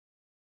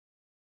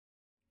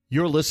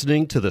You're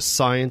listening to the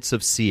Science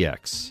of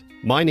CX.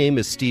 My name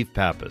is Steve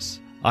Pappas.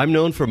 I'm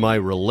known for my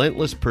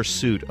relentless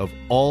pursuit of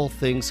all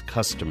things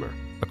customer.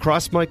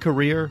 Across my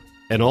career,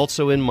 and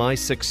also in my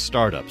 6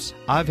 startups,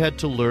 I've had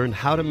to learn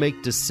how to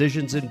make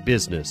decisions in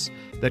business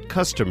that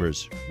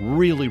customers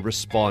really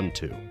respond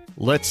to.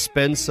 Let's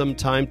spend some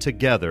time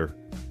together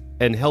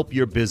and help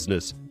your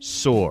business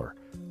soar,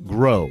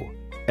 grow,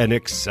 and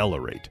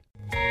accelerate.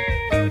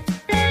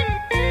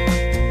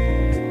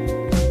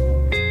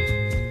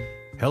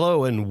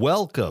 Hello and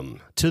welcome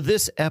to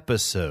this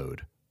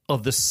episode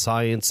of the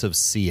Science of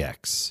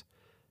CX.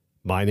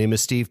 My name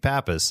is Steve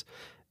Pappas,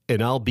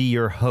 and I'll be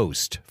your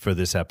host for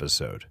this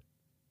episode.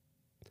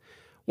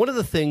 One of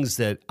the things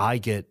that I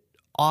get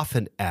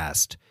often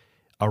asked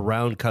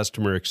around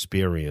customer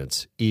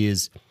experience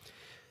is,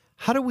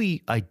 how do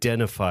we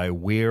identify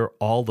where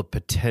all the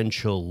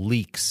potential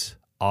leaks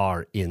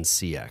are in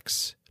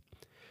CX?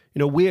 You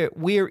know, where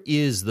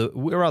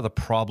are the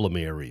problem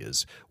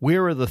areas?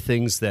 Where are the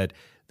things that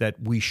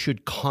we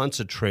should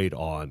concentrate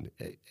on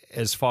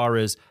as far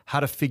as how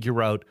to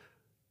figure out,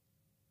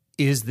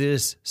 is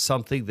this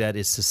something that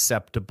is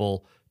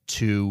susceptible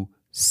to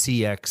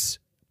CX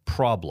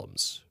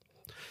problems?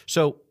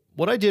 So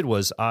what I did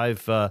was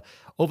over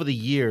the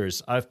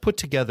years, I've put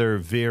together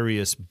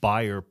various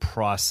buyer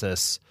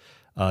process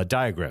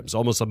diagrams,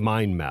 almost a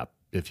mind map,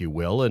 if you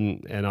will,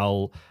 and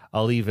I'll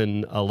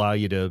even allow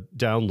you to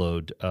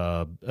download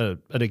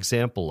an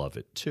example of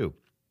it too.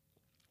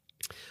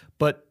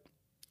 But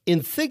in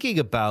thinking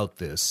about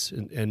this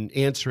and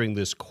answering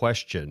this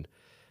question,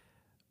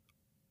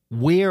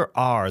 where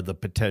are the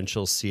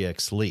potential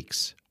CX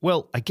leaks?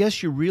 Well, I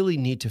guess you really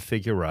need to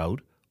figure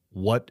out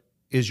what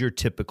is your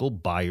typical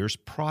buyer's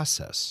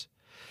process.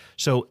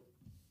 So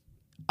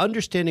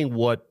understanding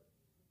what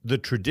the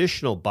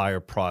traditional buyer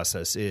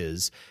process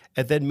is,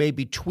 and then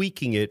maybe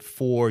tweaking it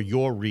for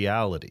your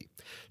reality.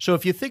 So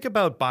if you think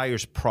about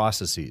buyers'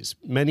 processes,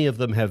 many of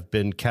them have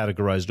been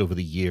categorized over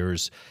the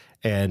years,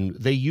 and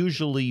they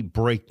usually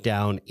break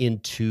down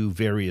into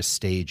various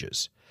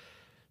stages.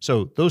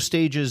 So those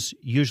stages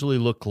usually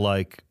look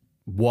like: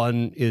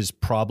 1 is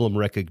problem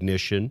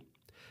recognition,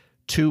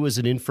 2 is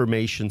an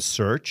information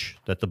search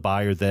that the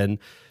buyer then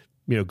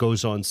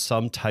goes on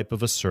some type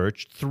of a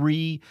search,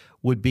 3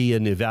 would be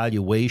an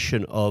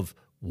evaluation of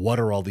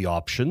what are all the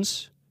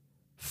options,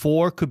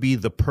 4 could be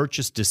the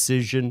purchase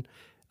decision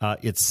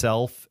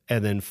itself,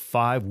 and then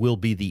 5 will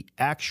be the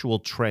actual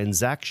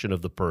transaction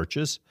of the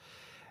purchase.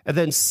 And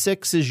then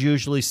 6 is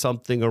usually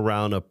something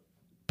around a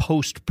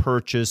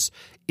post-purchase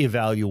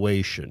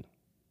evaluation.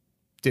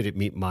 Did it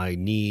meet my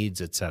needs,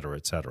 et cetera,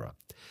 et cetera.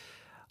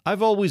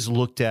 I've always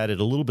looked at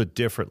it a little bit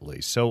differently,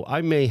 so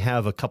I may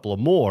have a couple of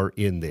more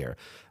in there.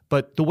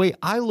 But the way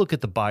I look at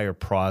the buyer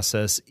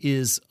process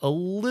is a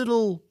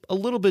little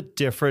bit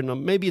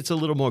different. Maybe it's a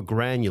little more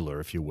granular,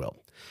 if you will.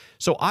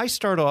 So I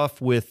start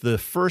off with the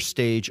first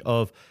stage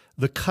of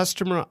the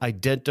customer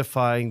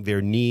identifying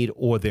their need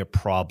or their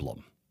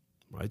problem.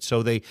 Right?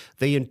 So they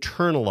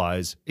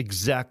internalize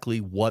exactly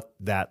what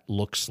that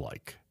looks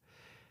like.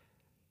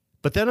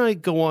 But then I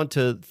go on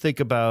to think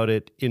about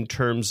it in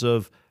terms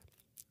of,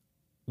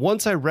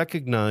 once I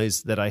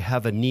recognize that I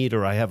have a need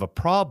or I have a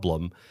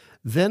problem,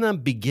 then I'm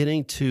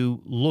beginning to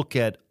look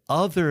at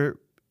other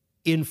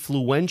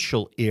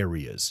influential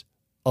areas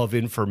of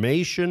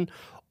information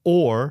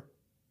or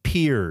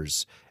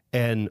peers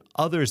and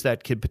others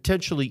that could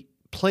potentially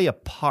play a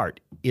part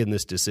in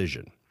this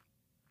decision.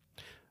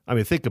 I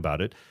mean, think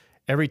about it.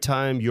 Every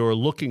time you're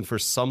looking for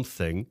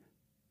something,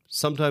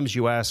 sometimes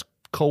you ask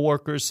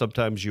coworkers,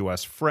 sometimes you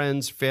ask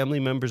friends, family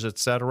members,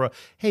 etc.,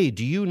 hey,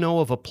 do you know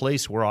of a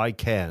place where I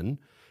can?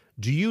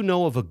 Do you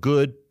know of a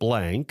good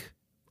blank,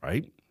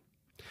 right?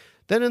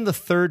 Then in the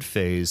third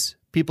phase,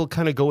 people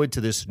kind of go into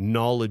this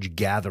knowledge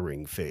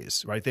gathering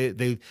phase, right?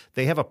 They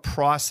have a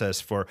process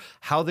for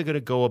how they're going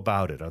to go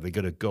about it. Are they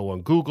going to go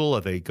on Google?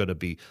 Are they going to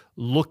be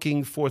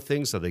looking for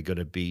things? Are they going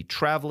to be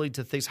traveling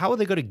to things? How are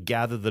they going to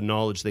gather the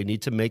knowledge they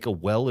need to make a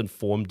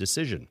well-informed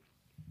decision?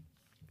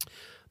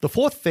 The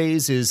fourth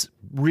phase is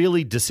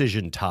really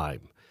decision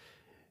time.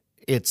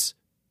 It's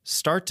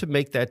start to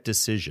make that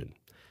decision.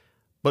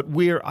 But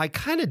where I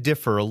kind of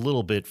differ a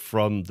little bit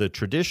from the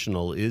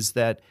traditional is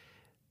that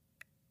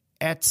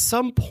at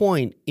some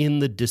point in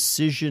the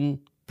decision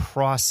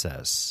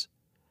process,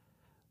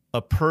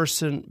 a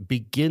person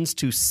begins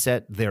to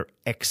set their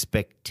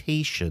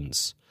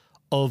expectations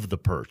of the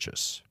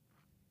purchase.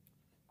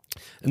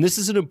 And this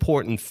is an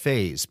important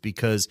phase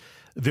because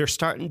they're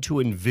starting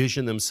to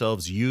envision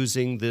themselves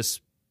using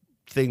this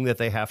thing that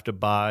they have to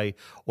buy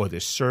or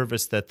this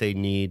service that they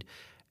need,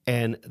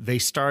 and they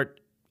start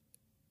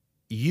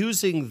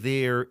using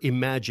their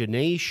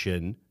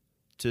imagination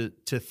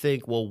to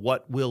think, well,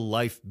 what will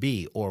life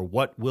be? Or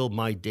what will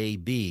my day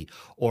be?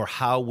 Or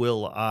how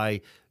will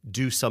I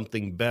do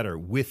something better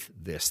with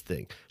this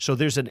thing? So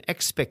there's an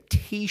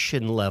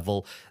expectation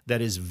level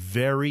that is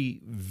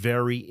very,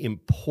 very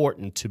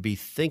important to be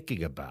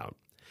thinking about.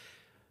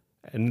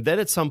 And then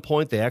at some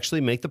point, they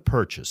actually make the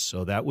purchase.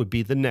 So that would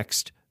be the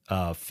next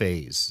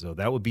phase. So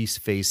that would be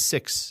phase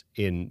 6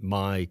 in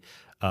my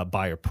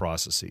buyer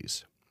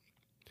processes.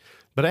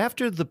 But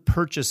after the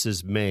purchase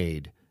is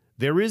made,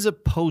 there is a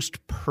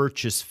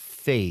post-purchase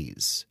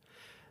phase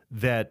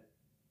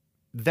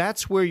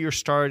that's where you're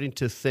starting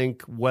to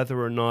think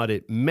whether or not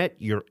it met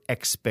your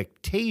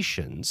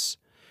expectations.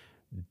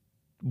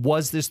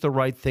 Was this the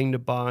right thing to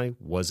buy?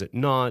 Was it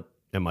not?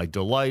 Am I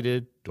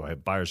delighted? Do I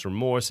have buyer's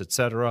remorse,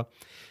 etc.?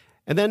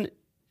 And then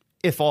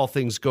if all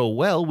things go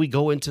well, we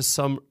go into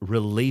some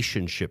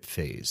relationship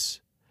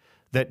phase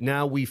that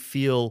now we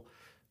feel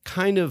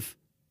kind of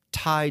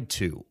tied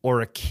to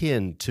or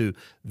akin to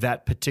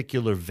that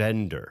particular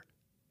vendor,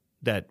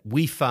 that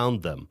we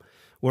found them.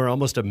 We're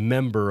almost a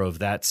member of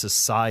that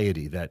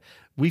society, that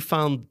we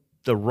found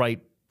the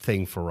right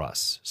thing for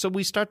us. So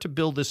we start to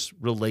build this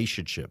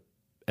relationship.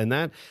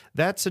 And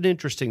that's an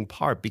interesting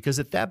part, because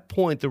at that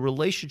point, the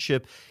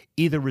relationship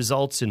either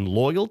results in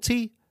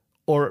loyalty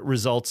or it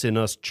results in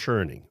us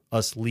churning,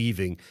 us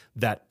leaving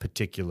that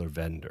particular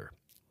vendor.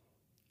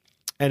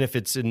 And if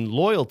it's in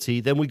loyalty,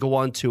 then we go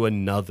on to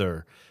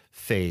another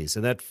phase.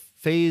 And that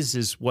phase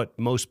is what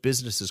most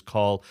businesses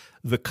call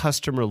the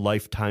customer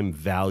lifetime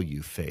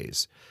value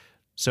phase.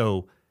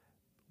 So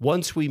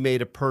once we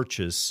made a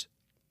purchase,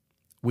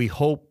 we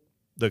hope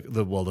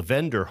the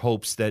vendor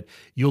hopes that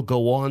you'll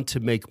go on to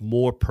make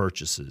more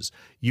purchases.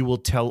 You will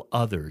tell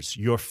others,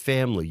 your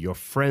family, your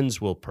friends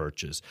will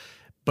purchase.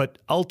 But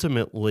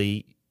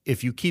ultimately,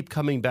 if you keep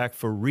coming back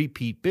for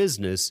repeat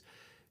business,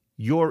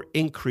 you're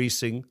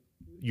increasing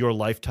your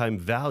lifetime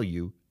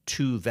value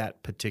to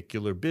that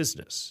particular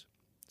business.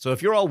 So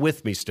if you're all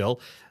with me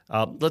still,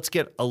 let's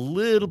get a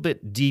little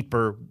bit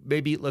deeper.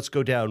 Maybe let's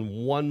go down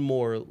one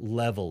more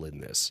level in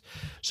this.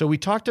 So we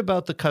talked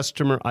about the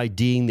customer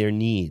IDing their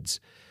needs.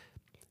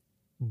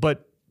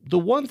 But the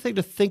one thing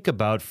to think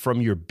about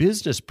from your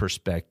business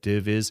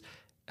perspective is,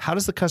 how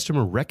does the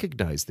customer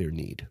recognize their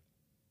need?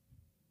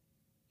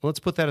 Well, let's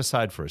put that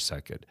aside for a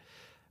second.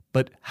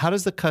 But how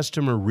does the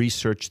customer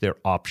research their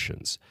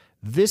options?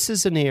 This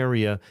is an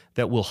area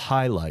that we'll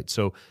highlight.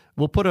 So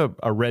we'll put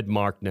a red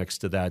mark next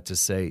to that to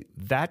say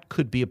that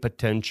could be a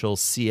potential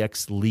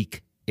CX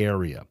leak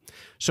area.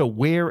 So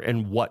where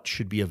and what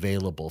should be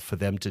available for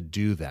them to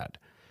do that?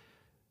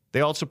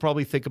 They also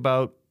probably think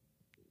about,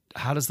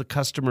 how does the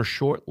customer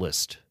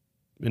shortlist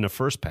in a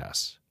first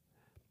pass?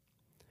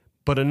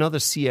 But another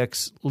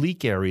CX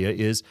leak area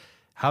is,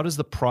 how does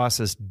the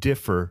process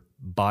differ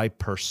by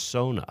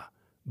persona,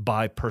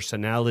 by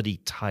personality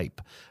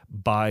type,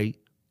 by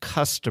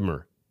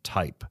customer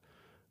type?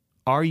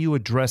 Are you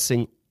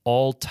addressing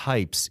all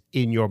types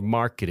in your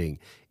marketing,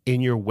 in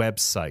your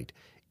website,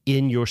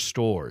 in your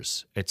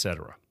stores,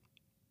 etc.?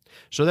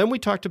 So then we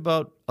talked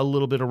about a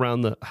little bit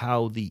around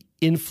how the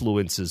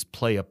influences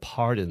play a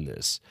part in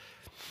this.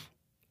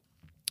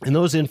 And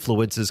those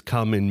influences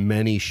come in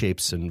many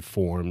shapes and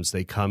forms.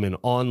 They come in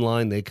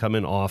online, they come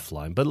in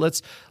offline. But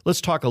let's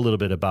talk a little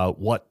bit about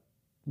what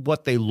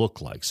they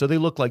look like. So they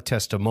look like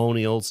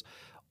testimonials,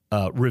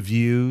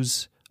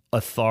 reviews,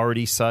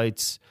 authority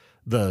sites,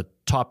 the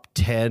top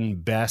 10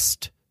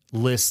 best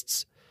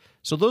lists.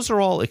 So those are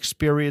all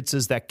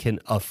experiences that can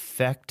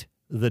affect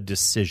the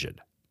decision.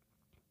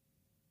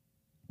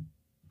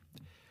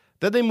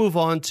 Then they move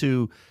on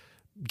to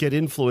get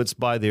influenced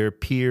by their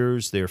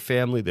peers, their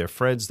family, their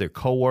friends, their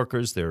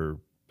coworkers, their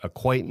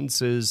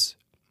acquaintances.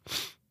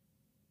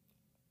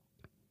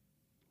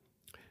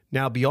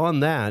 Now,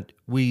 beyond that,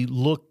 we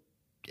look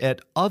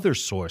at other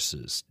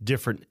sources,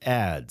 different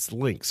ads,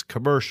 links,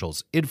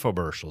 commercials,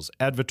 infomercials,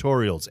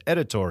 advertorials,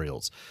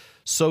 editorials,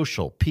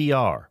 social,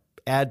 PR,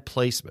 ad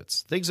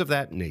placements, things of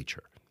that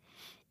nature.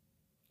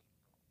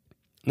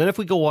 And then if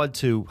we go on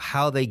to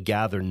how they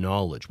gather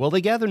knowledge, well,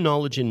 they gather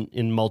knowledge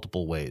in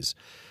multiple ways.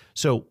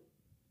 So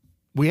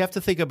we have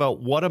to think about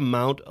what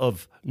amount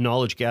of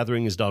knowledge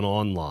gathering is done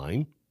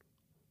online,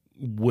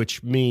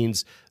 which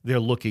means they're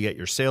looking at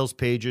your sales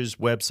pages,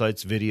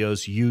 websites,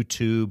 videos,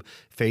 YouTube,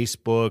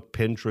 Facebook,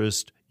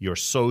 Pinterest, your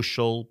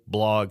social,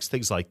 blogs,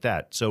 things like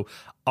that. So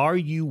are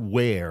you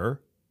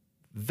where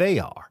they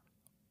are?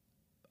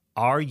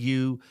 Are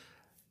you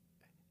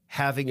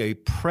having a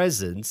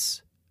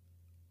presence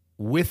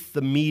with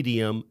the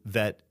medium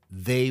that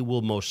they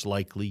will most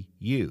likely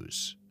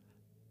use?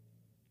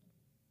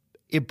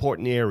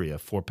 Important area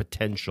for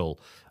potential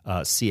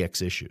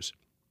CX issues.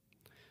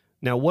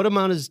 Now, what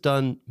amount is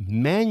done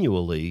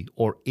manually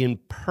or in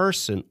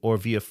person or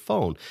via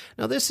phone?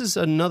 Now, this is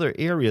another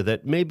area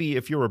that maybe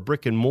if you're a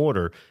brick and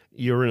mortar,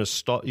 you're in a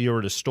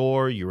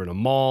store, you're in a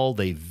mall,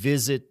 they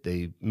visit,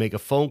 they make a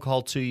phone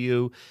call to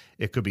you.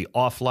 It could be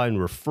offline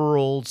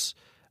referrals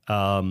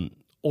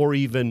or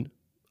even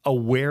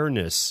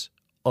awareness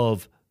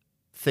of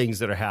things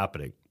that are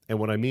happening. And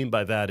what I mean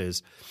by that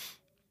is,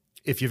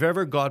 if you've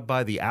ever gone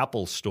by the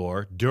Apple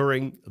store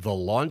during the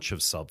launch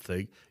of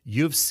something,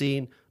 you've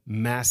seen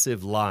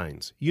massive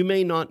lines. You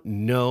may not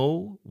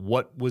know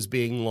what was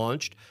being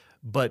launched,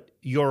 but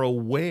you're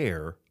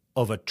aware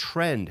of a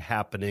trend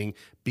happening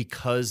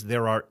because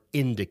there are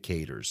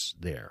indicators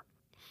there.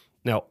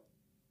 Now,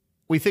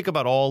 we think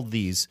about all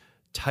these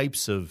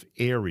types of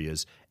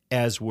areas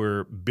as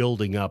we're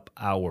building up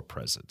our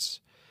presence.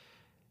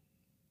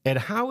 And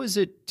how is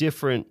it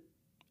different?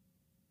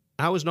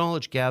 How is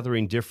knowledge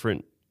gathering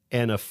different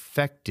and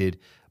affected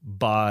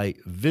by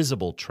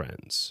visible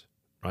trends,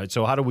 right?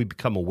 So how do we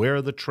become aware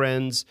of the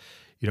trends?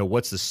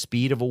 What's the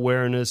speed of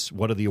awareness?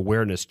 What are the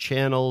awareness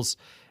channels?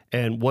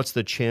 And what's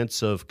the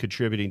chance of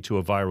contributing to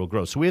a viral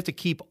growth? So we have to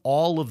keep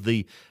all of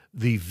the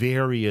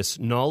various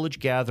knowledge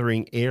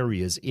gathering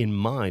areas in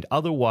mind.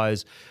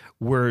 Otherwise,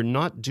 we're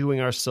not doing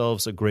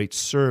ourselves a great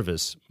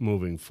service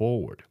moving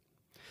forward.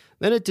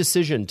 Then at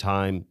decision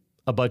time,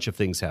 a bunch of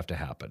things have to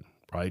happen,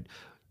 right?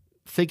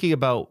 Thinking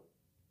about,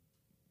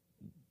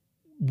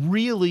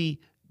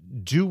 really,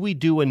 do we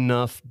do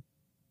enough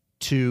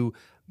to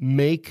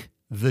make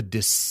the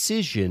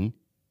decision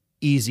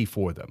easy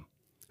for them?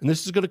 And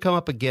this is going to come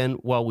up again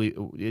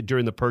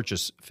during the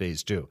purchase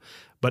phase too.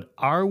 But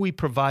are we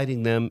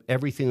providing them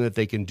everything that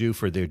they can do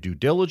for their due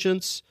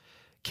diligence?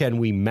 Can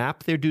we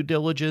map their due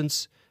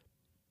diligence?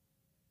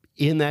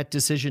 In that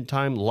decision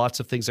time, lots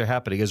of things are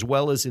happening, as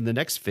well as in the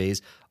next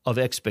phase of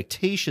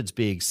expectations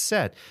being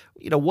set.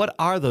 What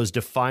are those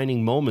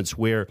defining moments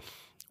where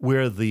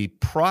the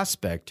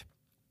prospect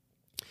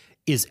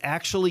is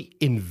actually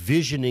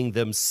envisioning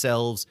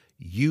themselves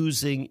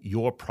using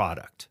your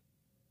product?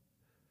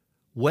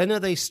 When are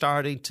they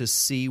starting to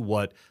see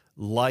what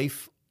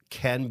life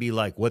can be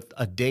like, what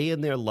a day in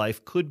their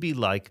life could be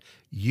like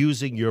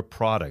using your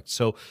product?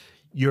 So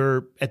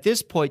at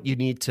this point, you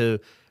need to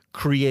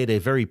create a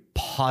very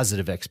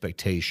positive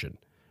expectation,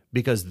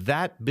 because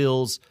that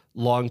builds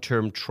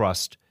long-term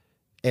trust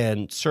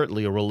and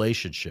certainly a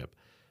relationship.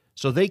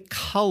 So they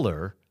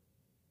color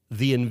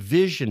the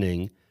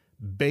envisioning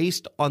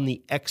based on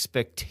the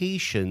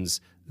expectations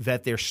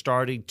that they're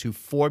starting to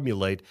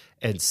formulate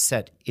and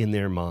set in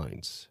their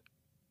minds.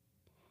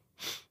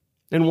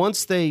 And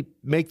once they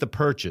make the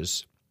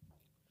purchase,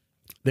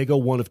 they go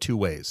one of two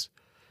ways.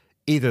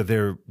 Either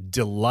they're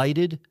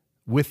delighted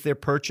with their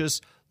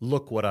purchase.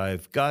 Look what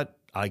I've got.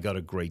 I got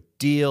a great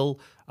deal.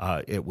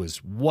 It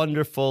was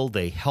wonderful.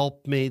 They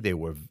helped me.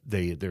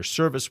 Their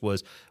service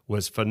was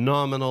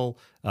phenomenal.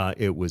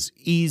 It was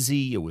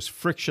easy. It was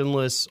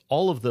frictionless.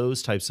 All of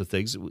those types of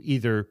things,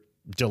 either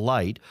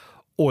delight,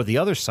 or the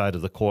other side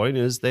of the coin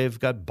is they've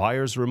got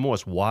buyer's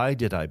remorse. Why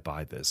did I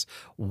buy this?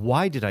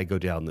 Why did I go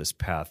down this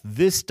path?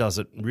 This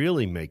doesn't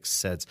really make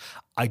sense.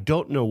 I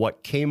don't know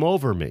what came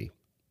over me,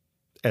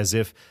 as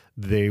if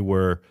they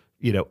were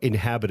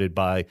inhabited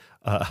by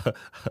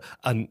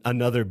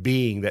another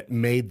being that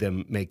made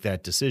them make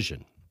that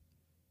decision.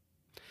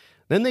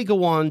 Then they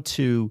go on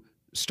to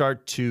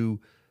start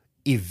to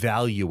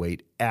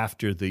evaluate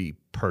after the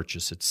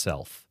purchase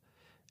itself.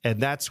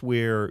 And that's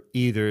where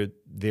either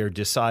they're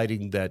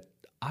deciding that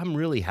I'm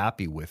really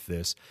happy with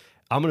this,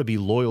 I'm going to be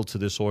loyal to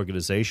this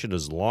organization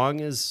as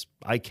long as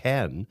I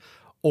can,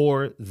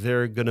 or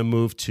they're going to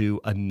move to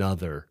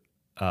another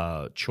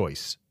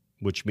choice,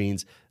 which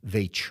means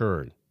they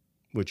churn,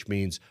 which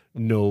means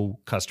no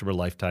customer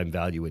lifetime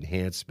value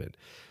enhancement.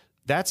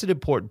 That's an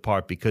important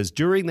part, because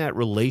during that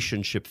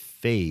relationship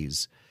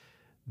phase,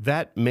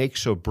 that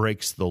makes or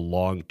breaks the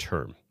long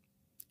term.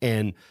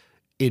 And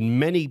in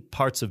many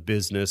parts of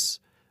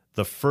business,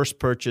 the first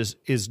purchase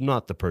is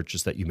not the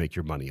purchase that you make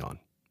your money on.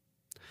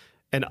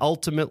 And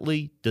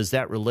ultimately, does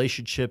that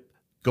relationship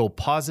go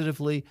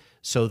positively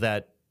so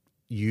that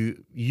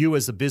you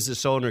as a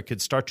business owner can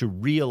start to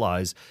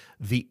realize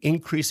the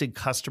increasing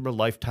customer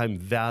lifetime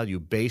value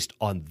based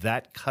on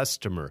that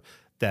customer,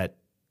 that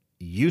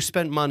you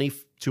spent money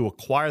to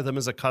acquire them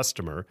as a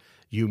customer,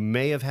 you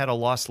may have had a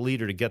lost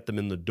leader to get them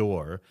in the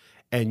door,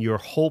 and you're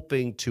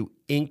hoping to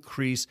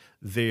increase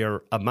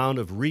their amount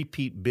of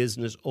repeat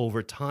business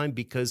over time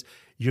because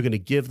you're going to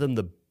give them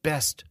the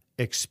best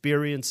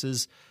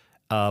experiences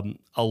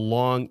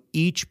along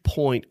each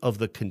point of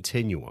the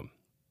continuum.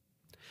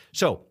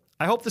 So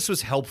I hope this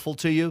was helpful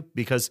to you,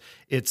 because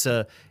it's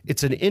an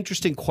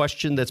interesting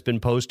question that's been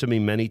posed to me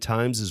many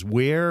times, is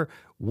where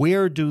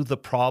do the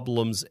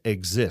problems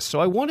exist?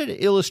 So I wanted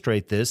to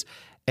illustrate this,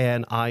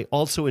 and I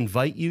also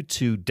invite you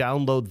to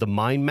download the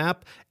mind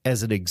map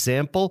as an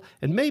example,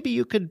 and maybe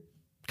you could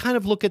kind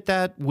of look at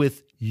that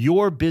with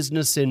your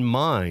business in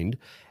mind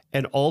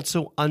and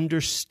also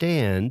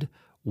understand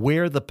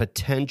where the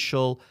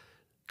potential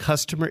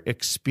customer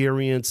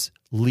experience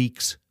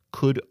leaks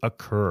could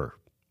occur.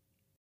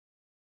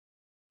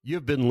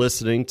 You've been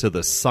listening to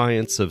the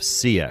Science of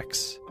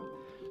CX.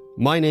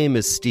 My name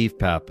is Steve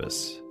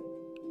Pappas.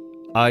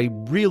 I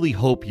really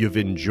hope you've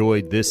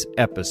enjoyed this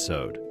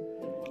episode.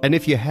 And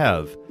if you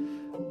have,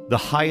 the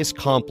highest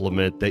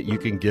compliment that you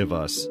can give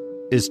us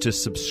is to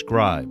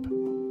subscribe,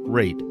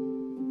 rate,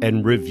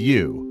 and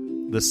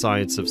review the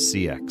Science of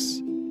CX.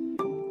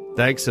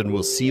 Thanks, and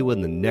we'll see you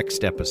in the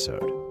next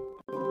episode.